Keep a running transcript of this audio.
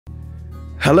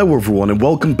Hello everyone and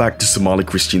welcome back to Somali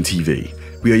Christian TV.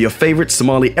 We are your favorite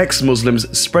Somali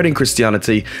ex-Muslims spreading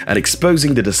Christianity and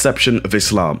exposing the deception of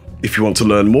Islam. If you want to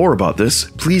learn more about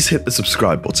this, please hit the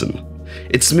subscribe button.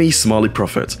 It's me, Somali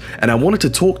Prophet, and I wanted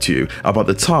to talk to you about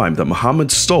the time that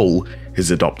Muhammad stole his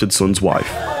adopted son's wife.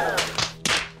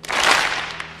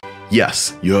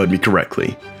 Yes, you heard me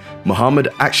correctly. Muhammad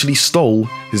actually stole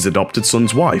his adopted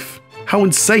son's wife. How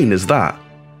insane is that?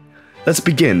 Let's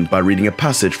begin by reading a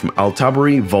passage from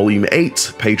Al-Tabari, volume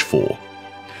 8, page 4.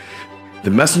 The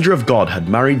messenger of God had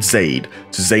married Zayd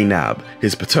to Zaynab,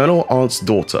 his paternal aunt's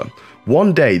daughter.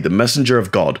 One day the messenger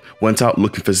of God went out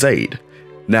looking for Zayd.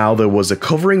 Now there was a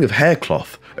covering of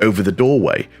haircloth over the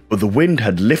doorway, but the wind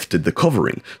had lifted the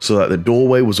covering so that the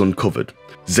doorway was uncovered.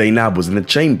 Zaynab was in the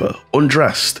chamber,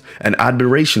 undressed, and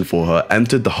admiration for her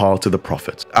entered the heart of the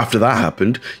Prophet. After that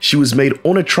happened, she was made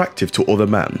unattractive to other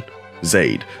men,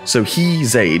 Zayd. So he,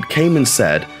 Zayd, came and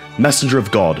said, "Messenger of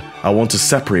God, I want to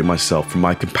separate myself from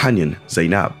my companion,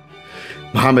 Zaynab."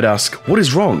 Muhammad asked, "What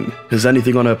is wrong? Has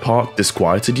anything on her part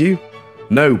disquieted you?"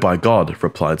 "No, by God,"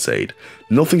 replied Zayd.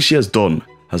 "Nothing she has done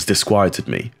has disquieted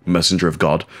me, Messenger of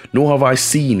God, nor have I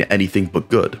seen anything but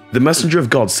good." The Messenger of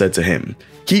God said to him,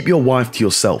 "Keep your wife to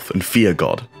yourself and fear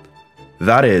God."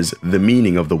 That is, the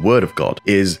meaning of the word of God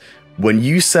is, when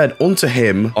you said unto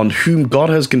him, on whom God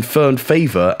has confirmed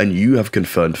favor and you have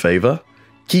confirmed favor,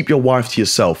 keep your wife to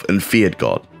yourself and feared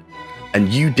God. And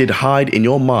you did hide in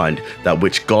your mind that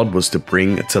which God was to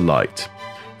bring to light.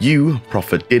 You,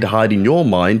 Prophet, did hide in your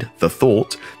mind the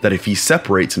thought that if he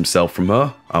separates himself from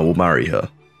her, I will marry her.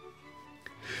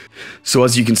 So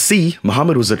as you can see,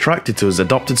 Muhammad was attracted to his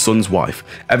adopted son's wife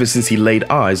ever since he laid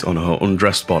eyes on her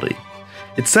undressed body.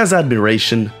 It says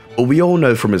admiration, but we all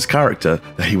know from his character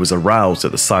that he was aroused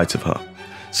at the sight of her.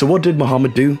 So what did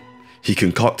Muhammad do? He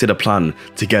concocted a plan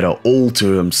to get her all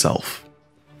to himself.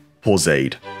 Poor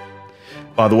Zayd.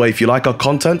 By the way, if you like our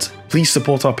content, please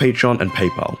support our Patreon and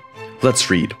PayPal. Let's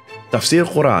read. Tafsir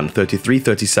Quran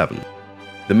 33:37.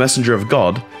 The Messenger of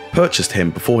God purchased him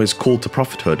before his call to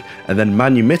prophethood and then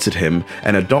manumitted him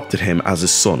and adopted him as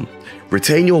his son.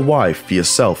 Retain your wife for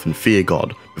yourself and fear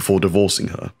God before divorcing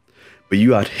her. But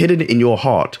you had hidden in your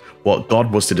heart what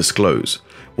God was to disclose,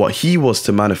 what he was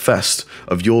to manifest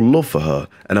of your love for her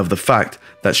and of the fact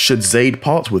that should Zayd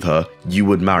part with her, you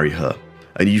would marry her.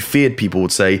 And you feared people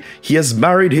would say, "He has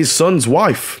married his son's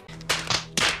wife."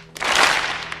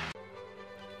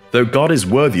 Though God is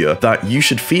worthier that you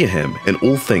should fear him in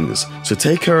all things, so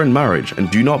take her in marriage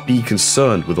and do not be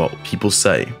concerned with what people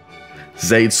say.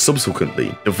 Zayd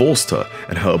subsequently divorced her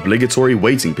and her obligatory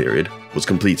waiting period was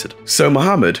completed. So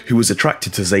Muhammad, who was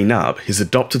attracted to Zaynab, his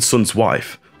adopted son's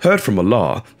wife, heard from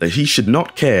Allah that he should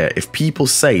not care if people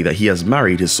say that he has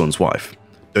married his son's wife.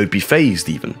 Don't be fazed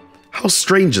even. How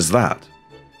strange is that?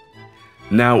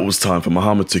 Now it was time for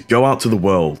Muhammad to go out to the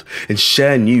world and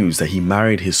share news that he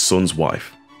married his son's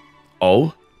wife.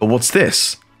 Oh, but what's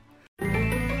this?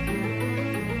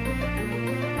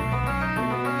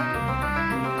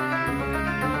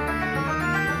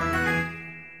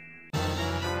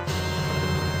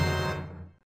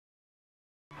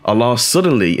 Allah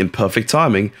suddenly, in perfect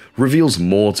timing, reveals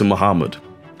more to Muhammad.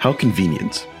 How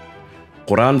convenient.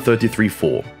 Quran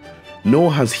 33:4.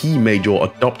 Nor has he made your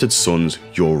adopted sons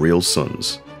your real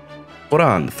sons.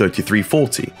 Quran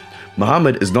 33:40.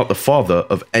 Muhammad is not the father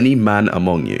of any man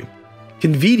among you.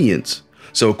 Convenient.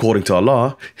 So according to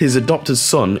Allah, his adopted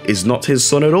son is not his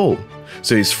son at all.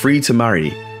 So he's free to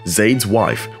marry Zayd's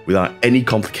wife without any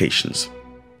complications.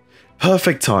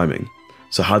 Perfect timing.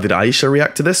 So how did Aisha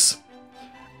react to this?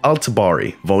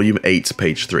 Al-Tabari, volume 8,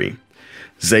 page 3.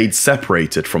 Zayd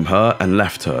separated from her and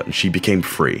left her, and she became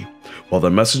free. While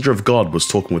the messenger of God was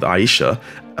talking with Aisha,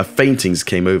 a faintings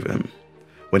came over him.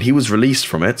 When he was released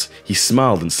from it, he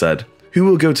smiled and said, "Who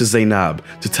will go to Zaynab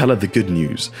to tell her the good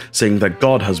news, saying that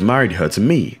God has married her to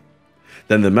me?"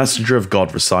 Then the messenger of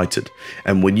God recited,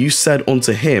 "And when you said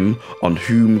unto him, on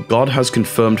whom God has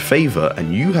confirmed favor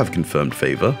and you have confirmed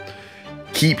favor,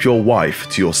 keep your wife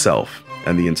to yourself,"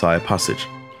 and the entire passage.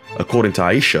 According to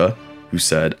Aisha, who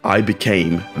said, "I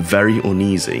became very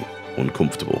uneasy,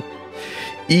 uncomfortable."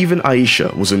 Even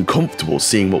Aisha was uncomfortable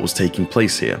seeing what was taking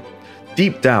place here.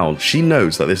 Deep down, she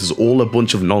knows that this is all a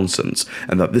bunch of nonsense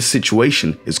and that this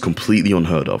situation is completely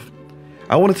unheard of.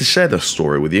 I wanted to share this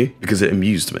story with you because it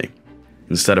amused me.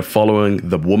 Instead of following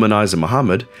the womanizer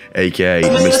Muhammad, aka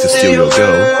Mr. Steal Your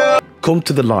Girl, come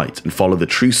to the light and follow the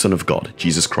true Son of God,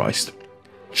 Jesus Christ.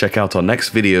 Check out our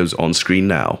next videos on screen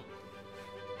now.